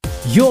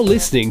You're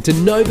listening to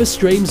Nova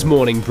Stream's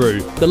Morning Brew,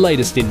 the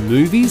latest in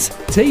movies,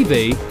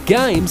 TV,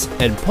 games,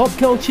 and pop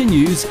culture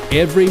news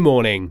every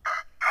morning.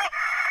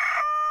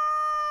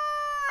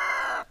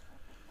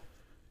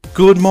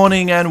 Good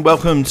morning and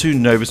welcome to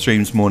Nova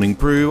Stream's Morning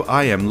Brew.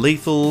 I am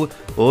Lethal.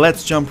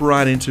 Let's jump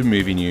right into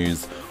movie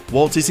news.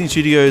 Walt Disney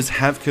Studios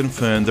have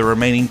confirmed the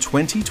remaining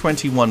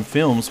 2021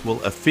 films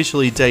will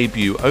officially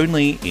debut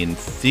only in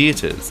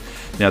theatres.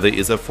 Now, there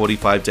is a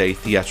 45-day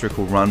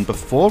theatrical run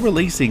before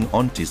releasing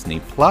on Disney+.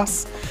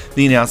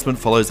 The announcement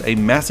follows a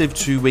massive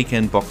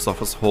 2-weekend box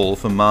office haul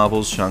for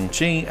Marvel's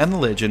Shang-Chi and the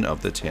Legend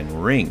of the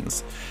Ten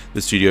Rings.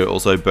 The studio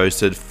also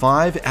boasted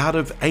 5 out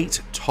of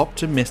 8 top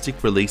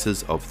domestic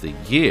releases of the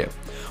year.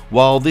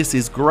 While this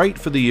is great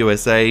for the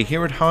USA,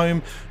 here at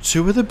home,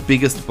 2 of the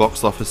biggest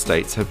box office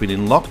states have been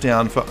in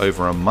lockdown for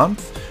over a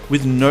month,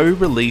 with no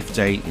relief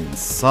day in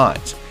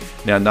sight.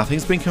 Now,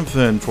 nothing's been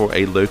confirmed for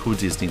a local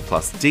Disney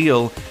Plus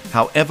deal.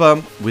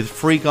 However, with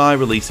Free Guy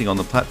releasing on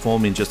the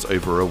platform in just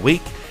over a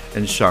week,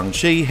 and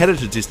Shang-Chi headed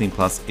to Disney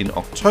Plus in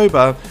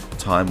October,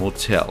 time will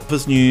tell.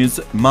 For news,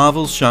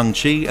 Marvel's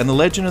Shang-Chi and the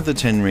Legend of the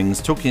Ten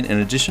Rings took in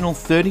an additional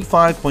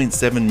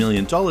 $35.7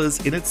 million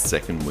in its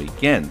second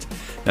weekend.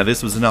 Now,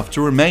 this was enough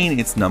to remain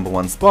its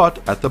 #1 spot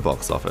at the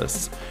box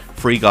office.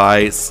 Free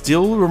Guy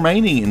still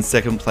remaining in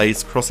second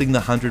place, crossing the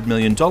 $100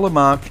 million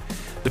mark.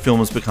 The film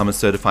has become a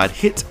certified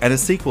hit, and a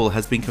sequel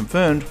has been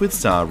confirmed with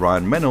star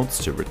Ryan Reynolds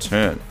to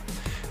return.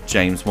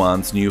 James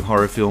Wan's new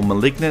horror film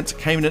 *Malignant*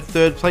 came in at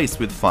third place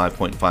with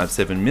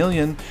 $5.57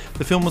 million.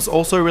 The film was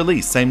also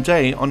released same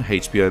day on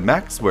HBO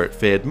Max, where it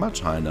fared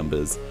much higher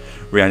numbers.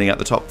 Rounding out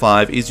the top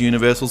 5 is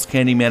Universal's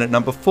Candyman at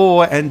number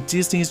 4 and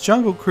Disney's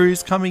Jungle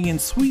Cruise coming in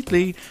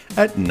sweetly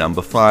at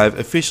number 5,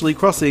 officially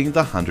crossing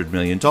the $100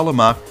 million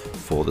mark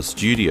for the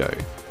studio.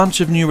 A bunch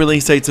of new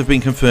release dates have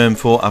been confirmed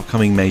for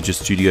upcoming major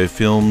studio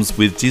films,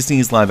 with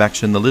Disney's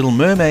live-action The Little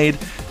Mermaid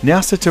now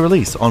set to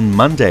release on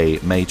Monday,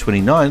 May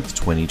 29th,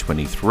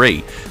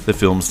 2023. The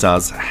film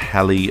stars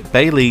Halle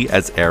Bailey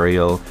as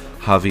Ariel,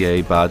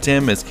 Javier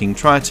Bardem as King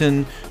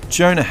Triton,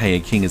 Jonah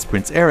Hay-King as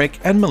Prince Eric,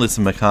 and Melissa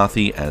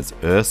McCarthy as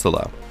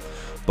Ursula.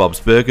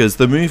 Bob's Burgers,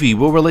 the movie,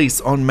 will release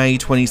on May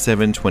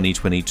 27,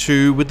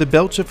 2022, with the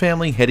Belcher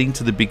family heading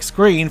to the big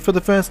screen for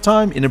the first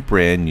time in a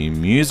brand new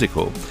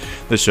musical.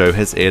 The show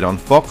has aired on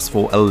Fox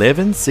for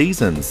 11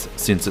 seasons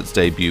since its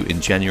debut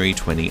in January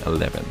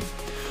 2011.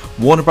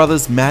 Warner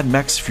Bros. Mad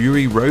Max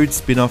Fury Road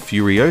spin-off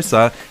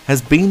Furiosa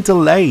has been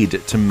delayed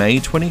to May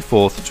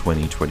 24,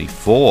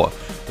 2024.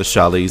 The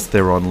Charlize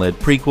Theron-led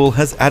prequel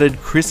has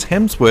added Chris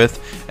Hemsworth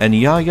and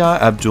Yahya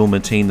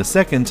Abdul-Mateen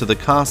II to the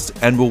cast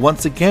and will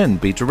once again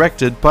be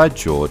directed by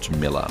George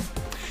Miller.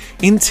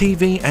 In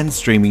TV and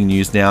streaming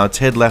news now,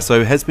 Ted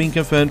Lasso has been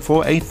confirmed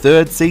for a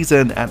 3rd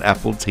season at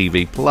Apple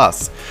TV+.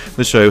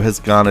 The show has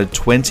garnered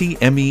 20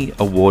 Emmy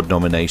Award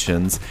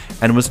nominations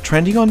and was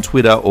trending on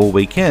Twitter all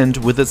weekend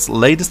with its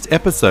latest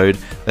episode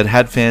that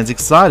had fans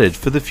excited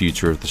for the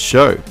future of the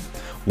show.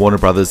 Warner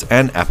Bros.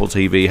 And Apple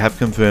TV have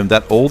confirmed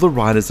that all the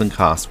writers and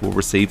cast will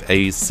receive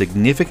a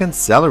significant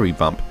salary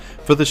bump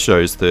for the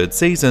show's 3rd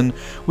season,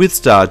 with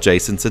star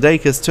Jason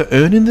Sudeikis to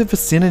earn in the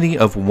vicinity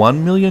of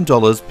 $1 million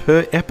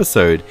per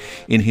episode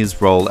in his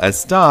role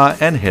as star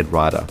and head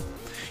writer.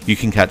 You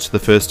can catch the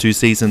first 2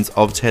 seasons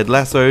of Ted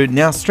Lasso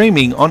now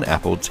streaming on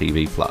Apple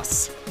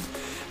TV+.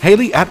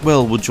 Hayley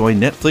Atwell will join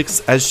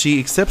Netflix as she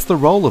accepts the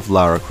role of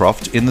Lara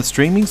Croft in the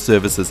streaming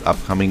service's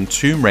upcoming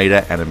Tomb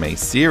Raider anime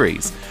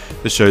series.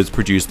 The shows,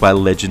 produced by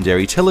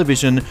Legendary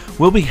Television,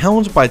 will be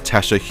helmed by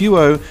Tasha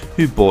Huo,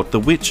 who brought The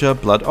Witcher: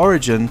 Blood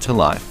Origin to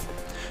life.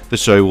 The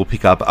show will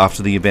pick up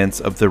after the events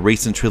of the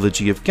recent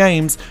trilogy of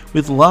games,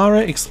 with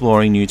Lara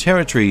exploring new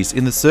territories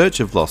in the search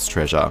of lost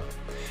treasure.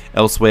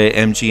 Elsewhere,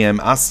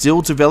 MGM are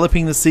still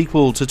developing the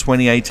sequel to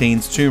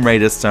 2018's Tomb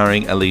Raider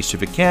starring Alicia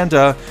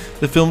Vikander.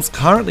 The film's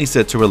currently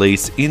set to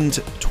release in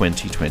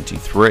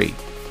 2023.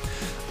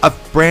 A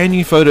brand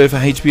new photo for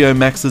HBO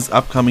Max's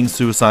upcoming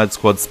Suicide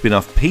Squad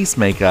spin-off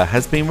Peacemaker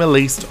has been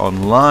released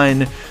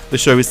online. The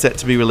show is set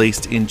to be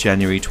released in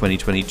January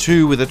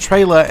 2022, with a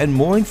trailer and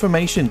more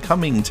information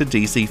coming to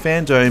DC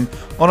Fandom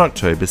on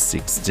October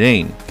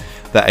 16.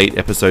 The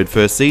 8-episode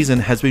first season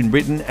has been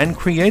written and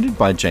created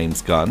by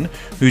James Gunn,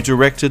 who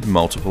directed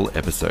multiple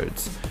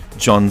episodes.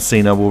 John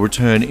Cena will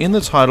return in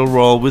the title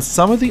role, with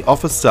some of the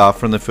office staff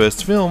from the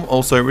first film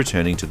also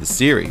returning to the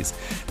series.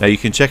 Now, you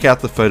can check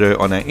out the photo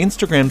on our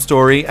Instagram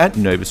story at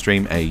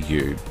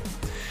NovaStreamAU.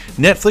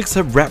 Netflix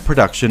have wrapped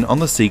production on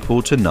the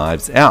sequel to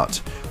Knives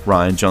Out.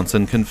 Rian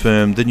Johnson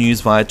confirmed the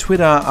news via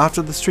Twitter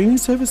after the streaming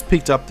service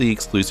picked up the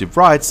exclusive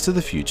rights to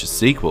the future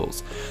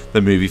sequels.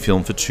 The movie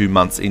filmed for 2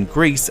 months in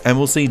Greece and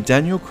will see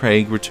Daniel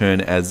Craig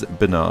return as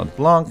Bernard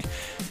Blanc.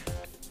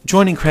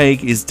 Joining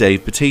Craig is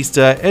Dave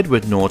Bautista,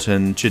 Edward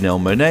Norton,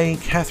 Janelle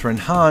Monáe, Catherine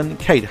Hahn,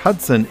 Kate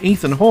Hudson,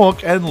 Ethan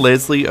Hawke, and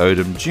Leslie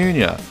Odom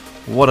Jr.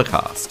 What a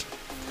cast.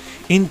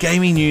 In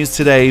gaming news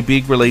today,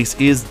 big release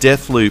is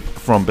Deathloop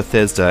from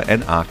Bethesda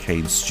and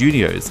Arcane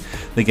Studios.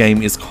 The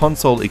game is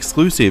console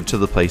exclusive to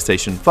the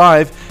PlayStation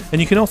 5, and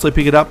you can also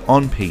pick it up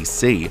on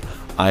PC.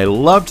 I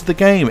loved the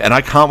game and I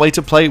can't wait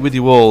to play it with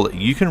you all.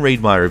 You can read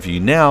my review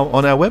now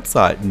on our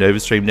website,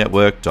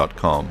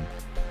 novastreamnetwork.com.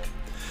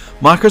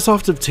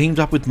 Microsoft have teamed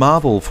up with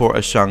Marvel for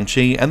a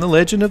Shang-Chi and the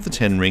Legend of the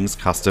Ten Rings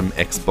custom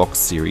Xbox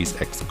Series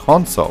X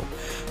console.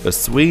 The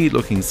sweet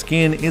looking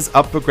skin is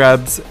up for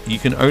grabs. You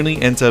can only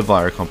enter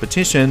via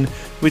competition,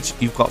 which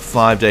you've got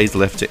 5 days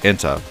left to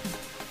enter.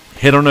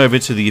 Head on over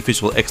to the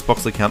official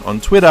Xbox account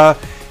on Twitter,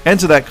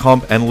 enter that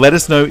comp and let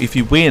us know if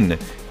you win.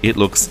 It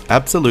looks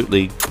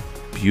absolutely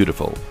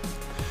beautiful.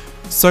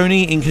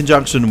 Sony, in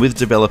conjunction with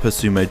developer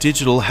Sumo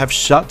Digital, have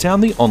shut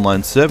down the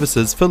online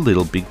services for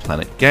Little Big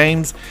Planet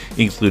games,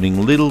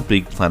 including Little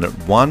Big Planet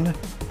 1,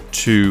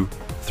 2,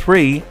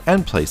 3,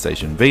 and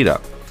PlayStation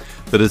Vita.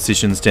 The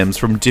decision stems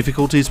from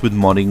difficulties with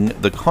modding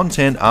the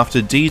content after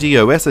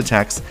DDoS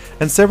attacks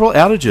and several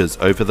outages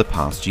over the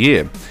past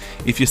year.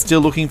 If you're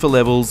still looking for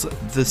levels,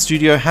 the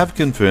studio have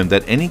confirmed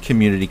that any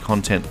community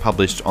content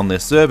published on their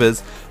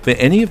servers for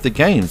any of the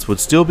games would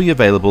still be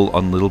available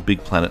on Little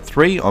Big Planet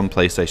 3 on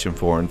PlayStation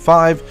 4 and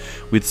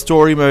 5, with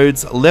story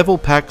modes, level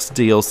packs,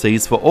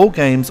 DLCs for all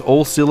games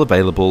all still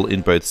available in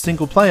both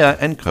single player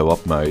and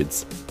co-op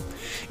modes.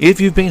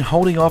 If you've been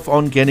holding off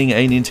on getting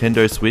a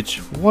Nintendo Switch,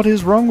 what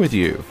is wrong with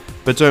you?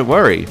 But don't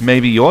worry,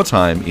 maybe your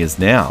time is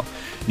now.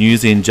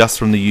 News in Just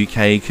from the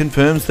UK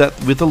confirms that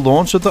with the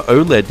launch of the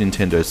OLED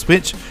Nintendo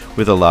Switch,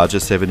 with a larger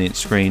 7-inch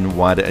screen,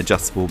 wider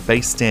adjustable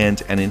base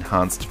stand and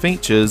enhanced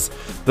features,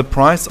 the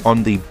price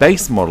on the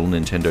base model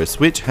Nintendo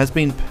Switch has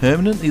been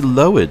permanently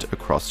lowered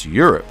across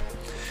Europe.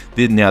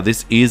 Now,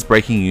 this is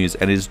breaking news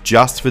and is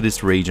just for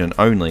this region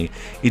only.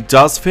 It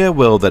does fare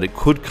well that it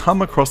could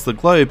come across the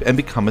globe and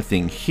become a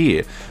thing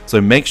here, so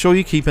make sure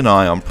you keep an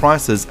eye on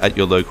prices at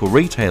your local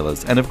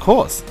retailers, and of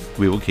course,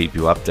 we will keep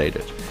you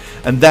updated.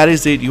 And that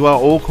is it. You are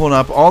all caught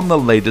up on the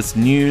latest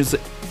news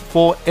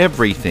for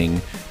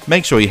everything.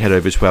 Make sure you head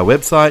over to our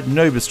website,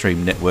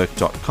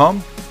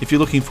 novastreamnetwork.com. If you're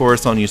looking for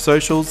us on your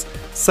socials,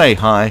 say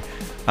hi.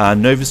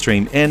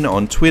 NovaStreamN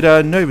on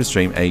Twitter,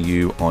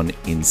 NovaStreamAU on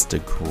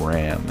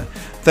Instagram.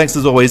 Thanks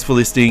as always for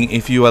listening.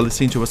 If you are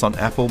listening to us on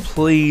Apple,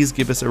 please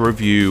give us a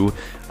review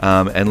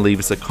and leave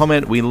us a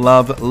comment. We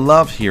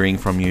love hearing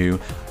from you.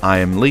 I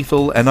am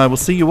Lethal, and I will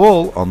see you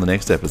all on the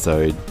next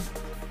episode.